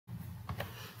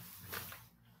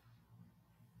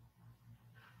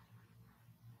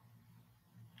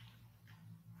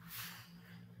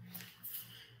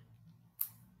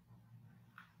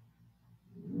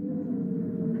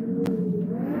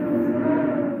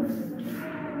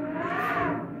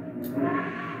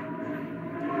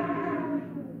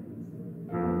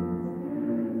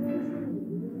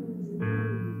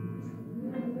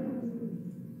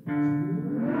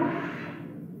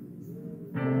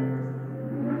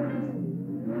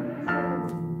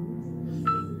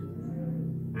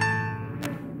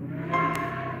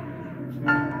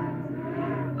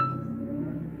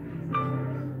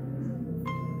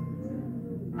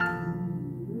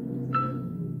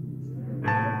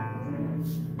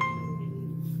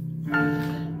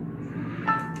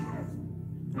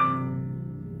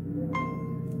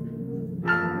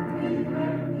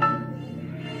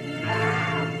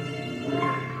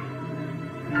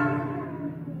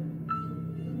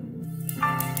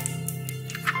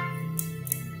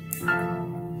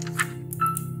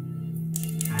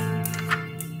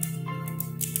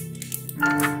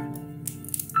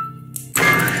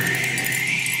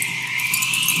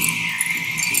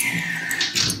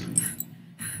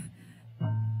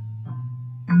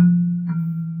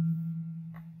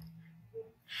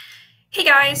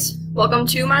guys, welcome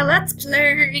to my Let's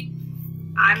Play.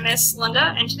 I'm Miss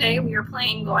Linda, and today we are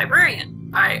playing The Librarian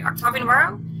by Octavi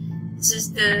Navarro.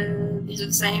 These are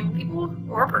the same people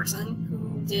or person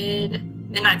who did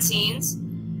Midnight Scenes,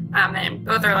 and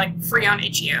both are like free on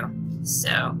itch.io.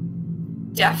 So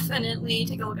definitely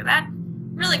take a look at that.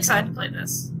 Really excited to play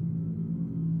this.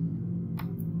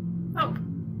 Oh,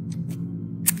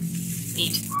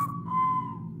 neat.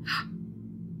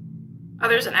 Oh,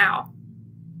 there's an owl.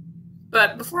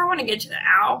 But before I want to get to the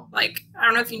owl, like, I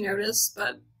don't know if you noticed,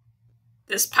 but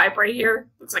this pipe right here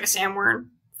looks like a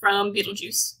sandworm from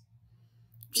Beetlejuice.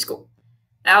 Which is cool.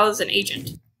 That was an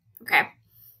agent. Okay.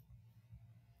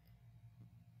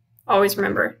 Always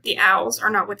remember, the owls are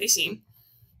not what they seem.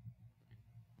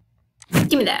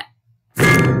 Give me that.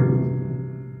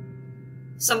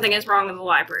 Something is wrong in the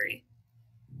library.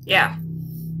 Yeah.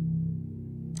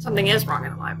 Something is wrong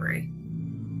in the library.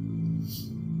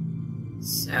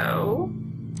 So...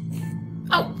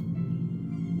 oh!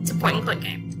 It's a point-and-click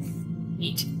game.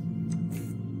 Neat.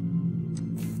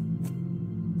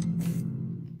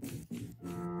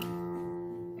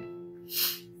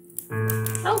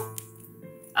 Oh!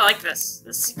 I like this.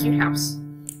 This is a cute house.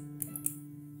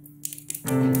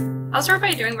 How's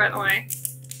everybody doing, by the way?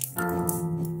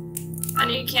 I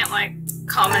know you can't, like,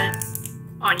 comment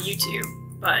on YouTube,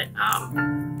 but,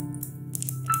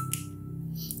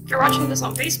 if you're watching this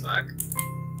on Facebook,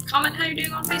 comment how you're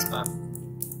doing on Facebook.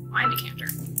 Wine decanter.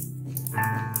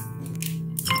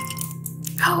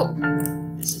 Oh!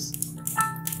 This is...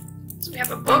 so we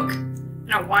have a book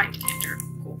and a wine decanter.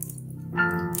 Cool.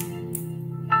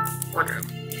 Wardrobe.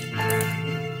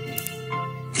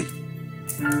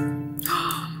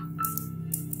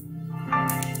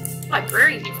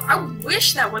 Librarian uniform. I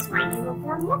wish that was my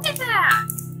uniform. Look at that!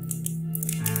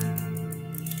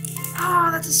 Oh,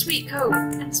 that's a sweet coat,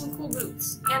 and some cool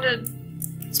boots, and a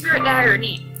spirit dagger.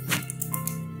 Neat.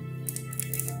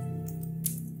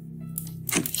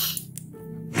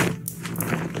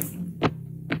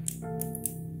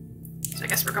 So I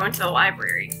guess we're going to the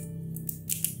library.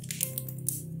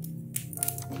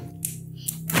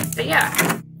 But yeah,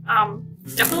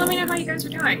 definitely let me know how you guys are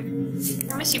doing.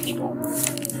 I miss you people.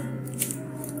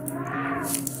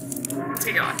 Let's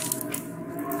get going.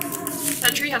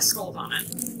 That tree has skulls on it.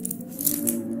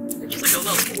 Just like a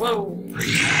little... whoa!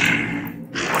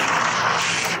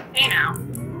 Hey now.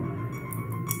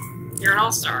 You're an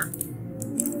all-star.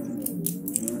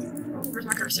 Oh, where's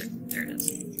my cursor? There it is.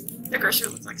 The cursor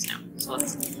looks like snow. So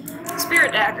let's...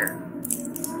 spirit dagger.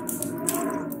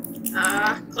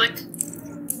 Click.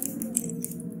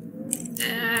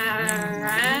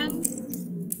 And...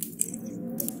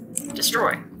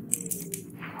 destroy.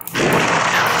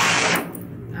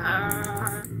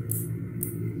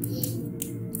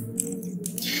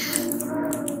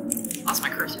 Lost my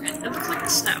cursor. It looks like the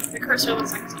snow. The cursor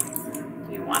looks like snow.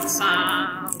 Do you want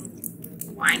some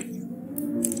wine?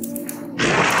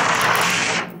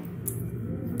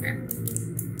 Okay.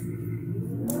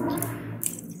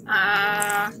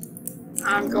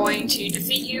 I'm going to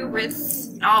defeat you with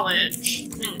knowledge.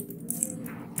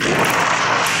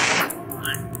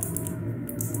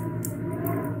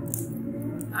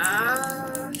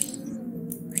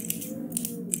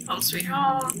 Home sweet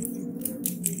home.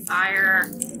 Fire.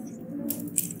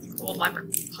 Cold library.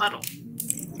 Puddle.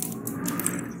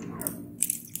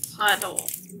 Puddle.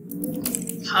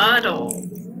 Puddle.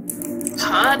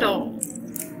 Puddle.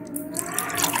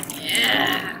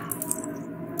 Yeah.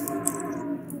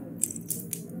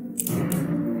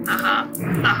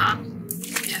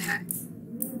 Yeah.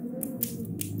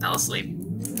 Fell asleep.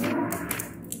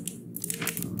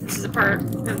 This is a part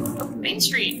of Main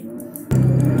Street.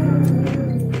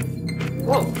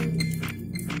 Whoa.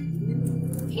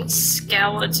 Hey,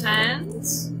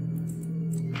 skeletons.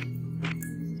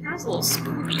 That was a little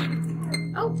spooky.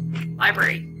 Oh,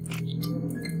 library. Neat.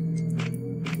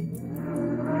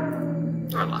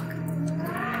 Door lock.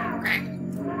 Okay.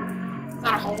 Is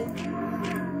that a hole?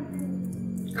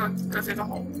 Go through the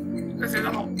hole. Go through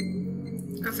the hole.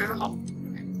 Go through the hole.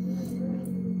 Okay.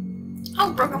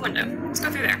 Oh, broken window. Let's go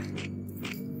through there.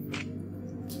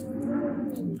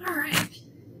 Alright.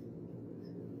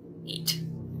 Neat.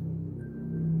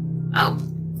 Oh,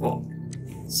 cool.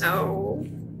 So...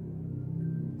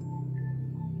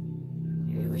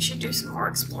 maybe we should do some more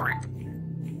exploring.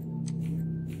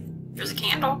 There's a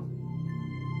candle.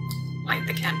 Light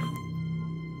the candle.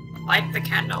 Light the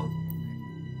candle.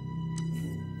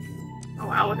 Oh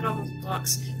wow, look at all those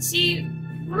books. See,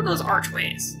 what are those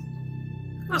archways?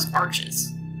 Look at those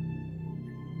arches.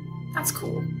 That's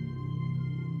cool.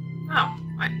 Oh,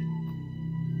 what?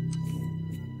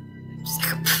 Just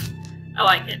like, I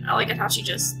like it. I like it how she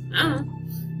just...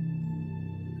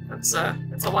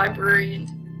 That's a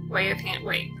librarian way of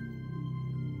wait.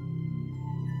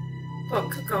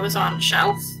 Book goes on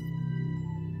shelf.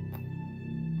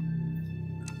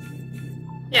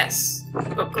 Yes,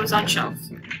 book goes on shelf.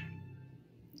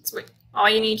 That's what all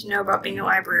you need to know about being a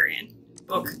librarian.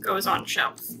 Book goes on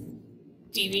shelf.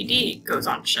 DVD goes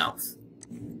on shelf.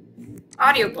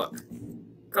 Audiobook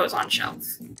goes on shelf.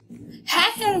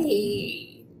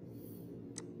 Hey!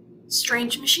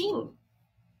 Strange machine.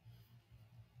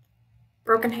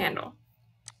 Broken handle.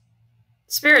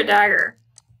 Spirit dagger.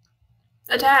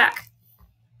 Attack.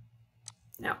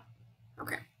 No.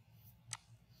 Okay.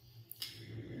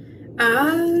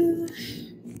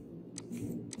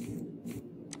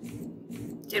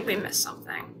 Did we miss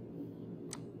something?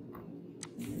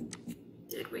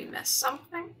 Did we miss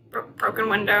something? Broken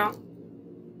window.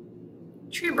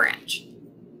 Tree branch.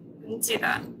 Didn't see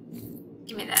that.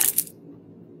 Give me that.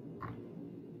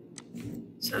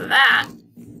 So that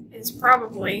is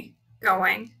probably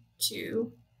going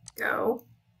to go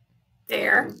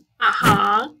there.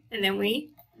 And then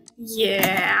we,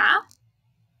 yeah,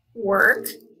 work.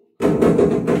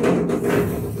 Ooh.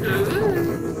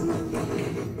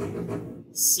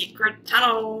 Secret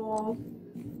tunnel.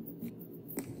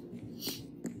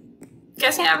 You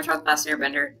guys seen Avatar the Last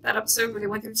Airbender? That episode where they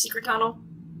went through the secret tunnel?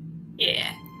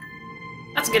 Yeah.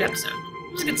 That's a good episode.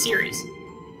 It was a good series.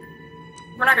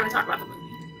 We're not going to talk about the movie.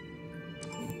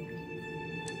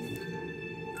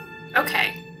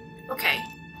 Okay. Okay.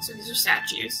 So these are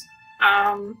statues.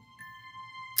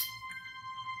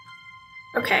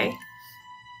 Okay.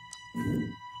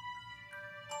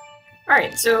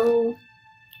 Alright, so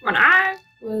when I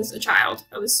was a child,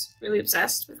 I was really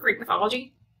obsessed with Greek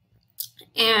mythology.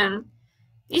 And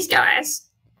these guys,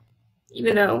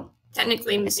 even though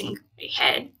technically missing a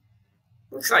head,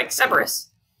 looks like Cerberus.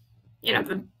 You know,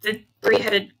 the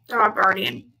three-headed dog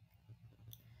guardian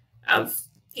of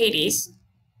Hades.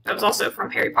 That was also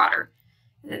from Harry Potter.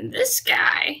 And then this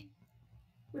guy,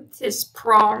 with his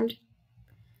pronged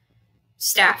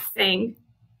staff thing,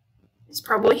 is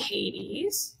probably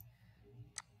Hades.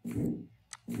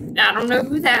 I don't know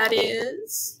who that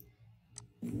is.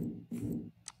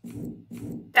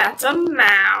 That's a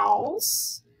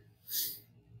mouse.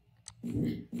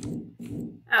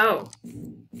 Oh.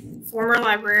 Former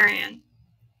librarian.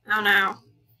 Oh no.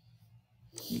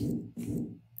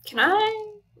 Can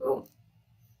I? Oh.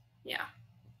 Yeah.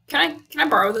 Can I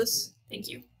borrow this? Thank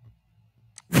you.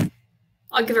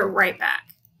 I'll give it right back.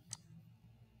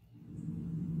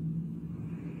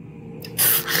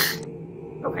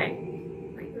 Okay.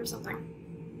 Wait, there's something.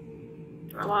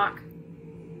 Door lock.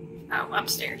 Oh,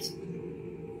 upstairs.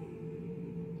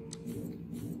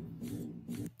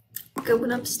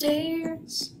 Going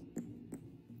upstairs.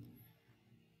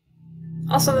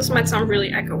 Also, this might sound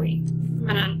really echoey. I'm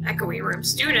in an echoey room.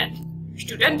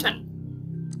 Studentin.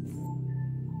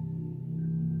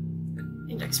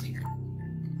 Index finger.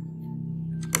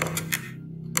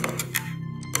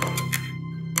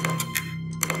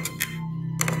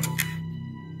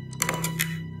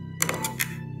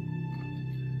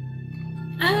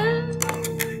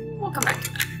 We'll come back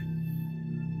to that.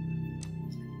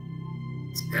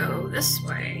 Let's go this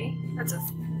way. That's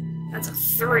a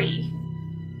 3.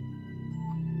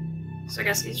 So I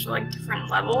guess these are like different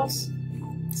levels.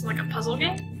 It's like a puzzle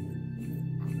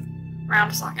game.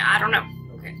 Round socket. I don't know.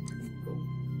 Okay. Cool.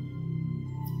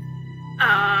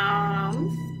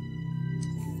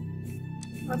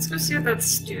 Let's go see what that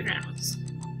student was.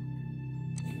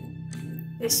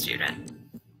 Hey, student.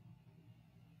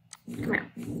 Come here.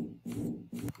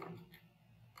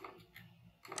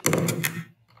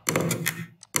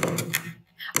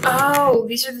 Oh,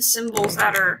 these are the symbols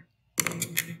that are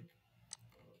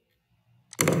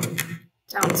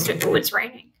downstairs. Oh, it's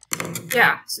raining.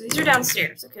 Yeah, so these are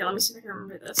downstairs. Okay, let me see if I can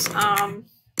remember this.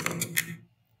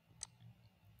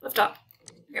 Lift up.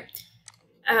 Okay.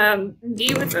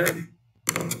 V with a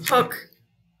hook.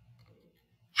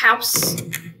 House.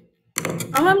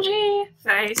 OMG.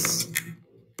 Face.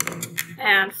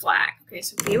 And flag. Okay,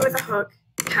 so V with a hook.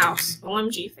 House.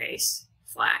 OMG. Face.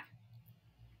 Flag.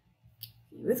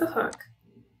 V with a hook.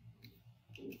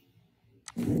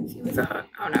 V with a hook.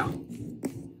 Oh no.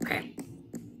 Okay.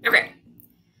 Okay.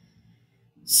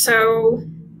 So,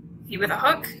 V with a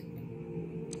hook.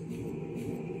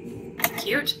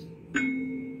 Cute.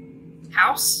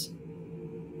 House.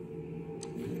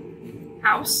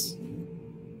 House.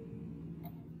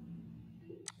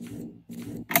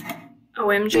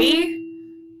 OMG.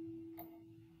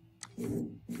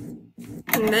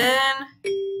 And then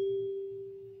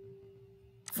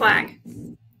flag.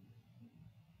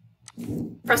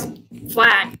 Press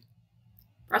flag.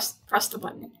 Press the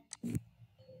button.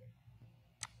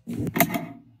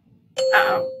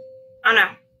 Uh-oh. Oh no.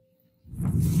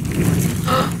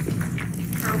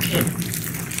 Broke it.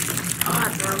 Oh, I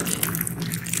broke it.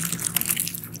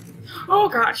 Oh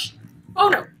gosh. Oh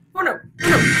no. Oh no. Oh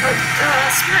no.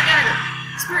 Spirit dagger.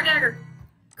 Spirit dagger.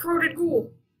 Corroded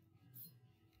ghoul.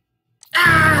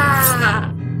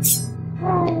 Ah!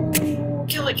 Oh,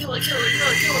 kill it, kill it, kill it, kill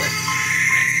it, kill it.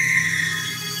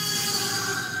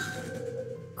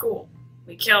 Cool.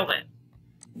 We killed it.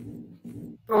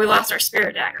 But we lost our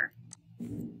spirit dagger.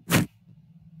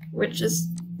 Which is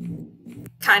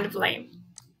kind of lame.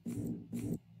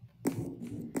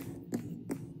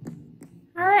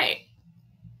 Alright.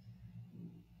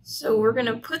 So we're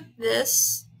gonna put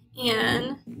this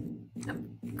in. Oh,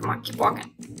 come on, keep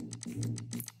walking.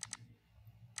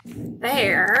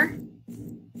 There.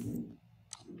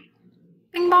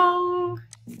 Bing bong.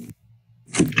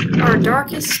 Our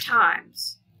darkest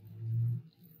times.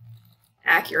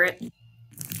 Accurate.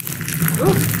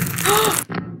 Ooh.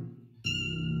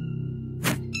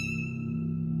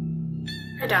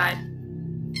 I died.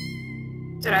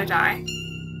 Did I die?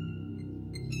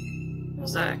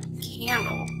 There's a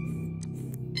candle.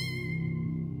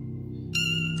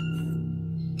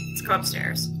 Let's go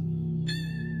upstairs.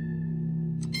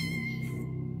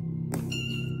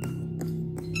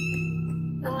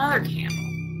 Another candle.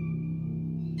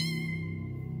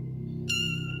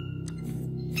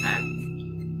 Okay.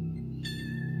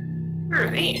 Where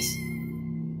are these?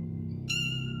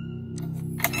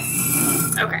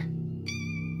 Okay.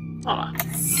 Hold on.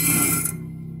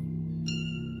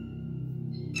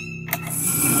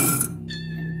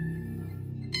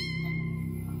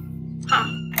 Huh.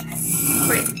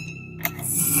 Wait.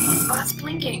 Oh, it's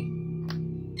blinking.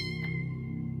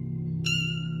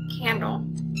 Candle.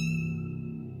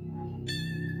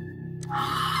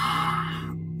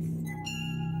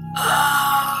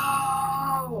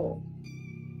 Oh!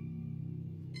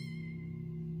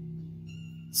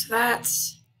 So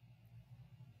that's...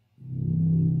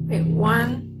 Wait,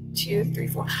 1, 2, 3,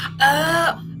 4.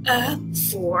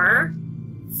 4.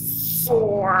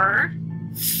 4.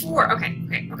 4. Okay.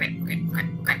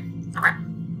 Alright.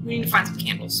 We need to find some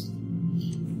candles.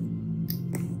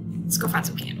 Let's go find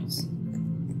some candles.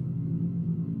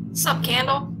 Sup,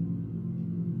 candle?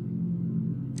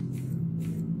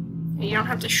 You don't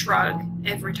have to shrug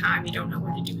every time you don't know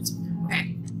what to do.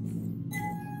 Okay.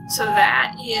 So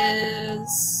that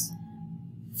is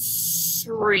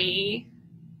 3.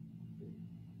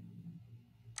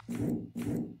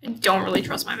 I don't really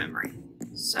trust my memory.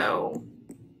 So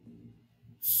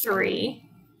 3.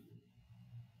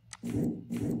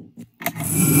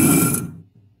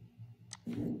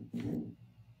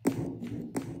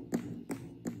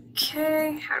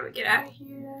 Okay, how do we get out of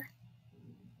here?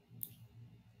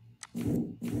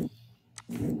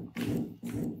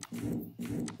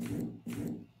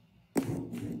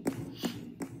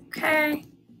 Okay,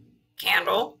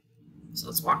 candle. So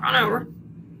let's walk on over.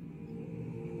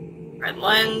 Red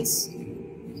lens.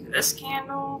 This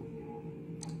candle.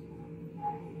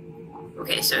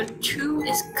 Okay, so 2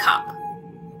 is cup.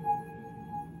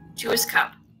 2 is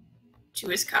cup.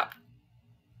 2 is cup.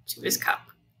 2 is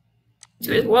cup.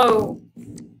 2 is... Whoa!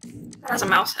 That has a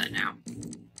mouse head now.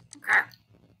 Okay.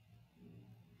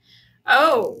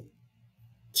 Oh!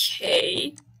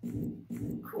 Okay.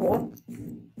 Cool.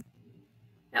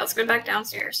 Now let's go back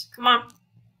downstairs. Come on.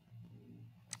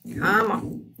 Come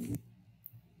on.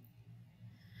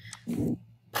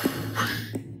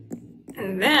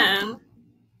 And then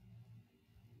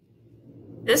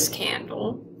this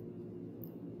candle.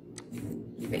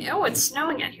 Oh, it's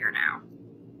snowing in here now.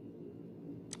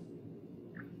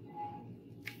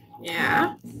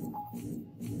 Yeah.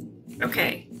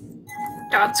 Okay.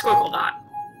 Dot, squiggle, dot.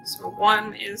 So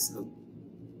 1 is the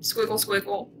squiggle,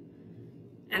 squiggle.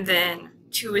 And then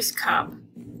 2 is cup.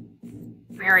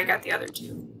 Mary got the other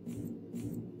 2.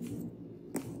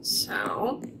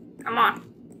 So, come on.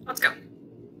 Let's go.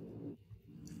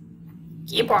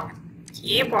 Keep walking.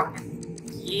 Keep walking.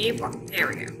 Keep walking. There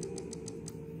we go.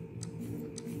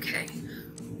 Okay.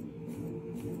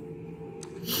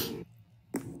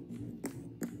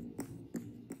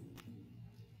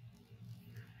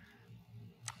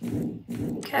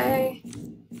 Okay.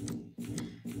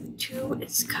 2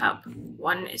 is cup.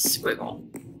 1 is squiggle.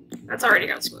 That's already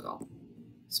got a squiggle.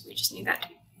 So we just need that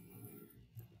too.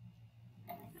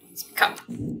 It's cup.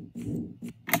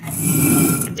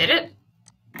 I did it?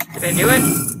 Did I do it?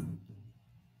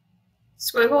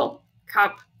 Squiggle,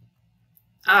 cup,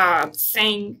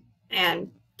 thing,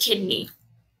 and kidney.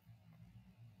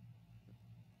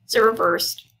 Is it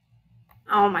reversed?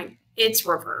 Oh my, it's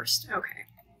reversed. Okay.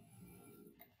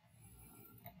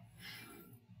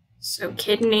 So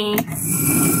kidney,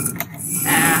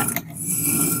 that,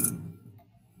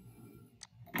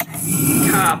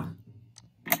 cup.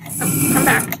 Oh, come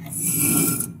back.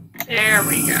 There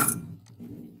we go.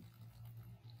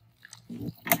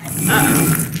 Uh-oh.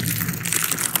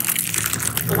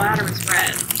 The ladder is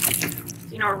red.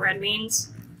 Do you know what red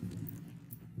means?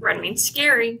 Red means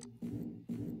scary.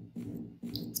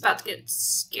 It's about to get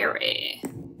scary.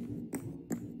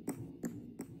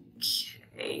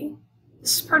 Okay.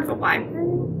 This is part of a library?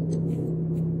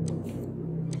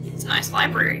 It's a nice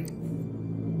library.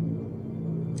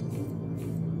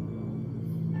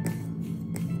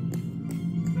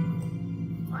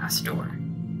 Glass door.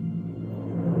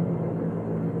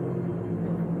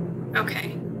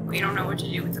 Okay, we don't know what to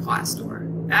do with the glass door.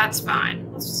 That's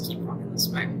fine. Let's just keep walking this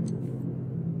way.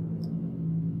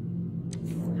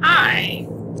 Hi,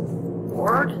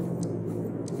 board.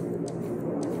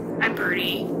 Hi,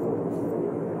 birdie.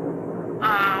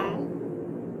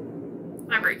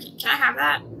 Library key. Can I have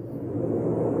that?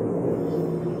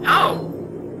 Oh!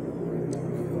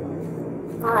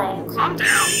 Girl, calm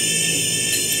down.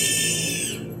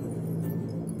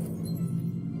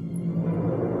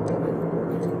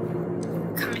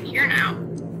 Come in here now.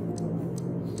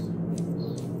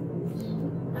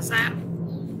 What's that?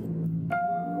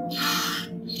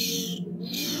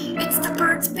 It's the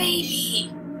bird's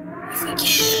baby! If we get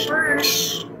the bird,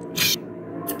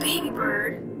 the baby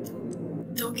bird,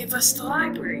 they'll give us the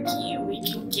library key and we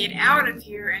can get out of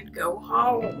here and go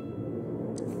home.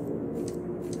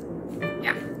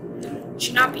 Yeah,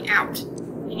 should not be out.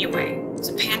 Anyway, there's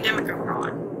a pandemic going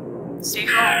on. Stay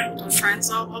home, don't try and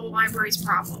solve all the library's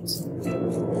problems.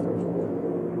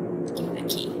 Give me the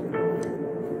key.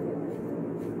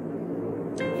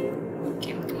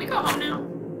 Okay, can we go home now?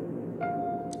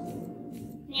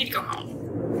 We need to go home.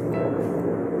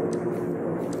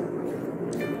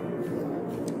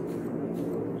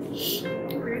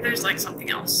 Maybe there's like something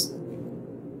else.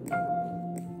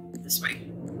 This way.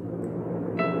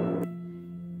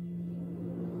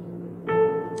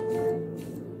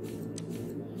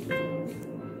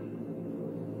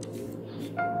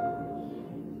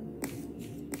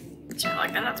 Is there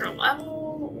like another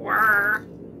level or...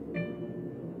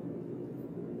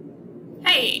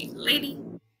 Hey, lady.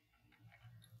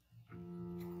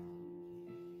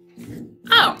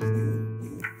 Oh.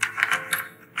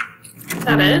 Is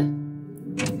that it?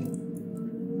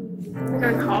 We're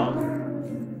going home?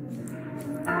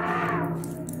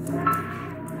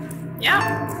 Yeah.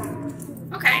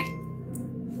 Okay.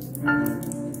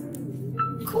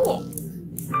 Cool.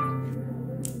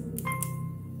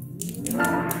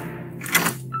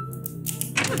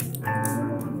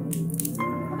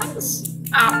 What else?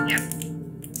 Oh, yeah.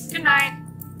 Good night.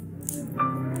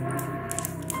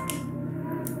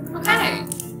 Okay.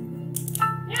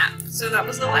 Yeah, so that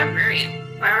was The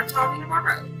Librarian by Octavi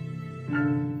Navarro.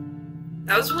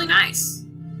 That was really nice.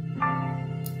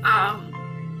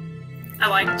 I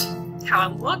liked how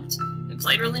it looked. It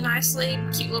played really nicely.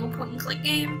 Cute little point and click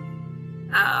game.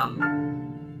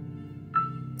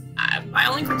 My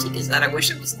only critique is that I wish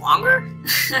it was longer.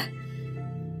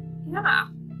 Yeah.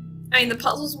 I mean, the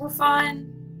puzzles were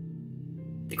fun.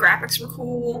 The graphics were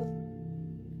cool.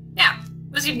 Yeah,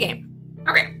 it was a good game.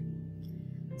 Okay.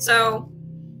 So,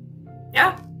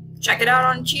 yeah, check it out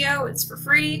on Chio. It's for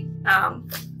free.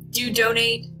 Do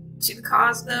donate to the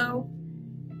cause though,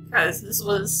 because this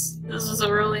was a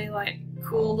really like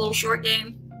cool little short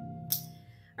game.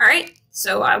 All right,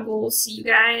 so I will see you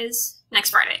guys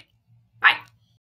next Friday. Bye.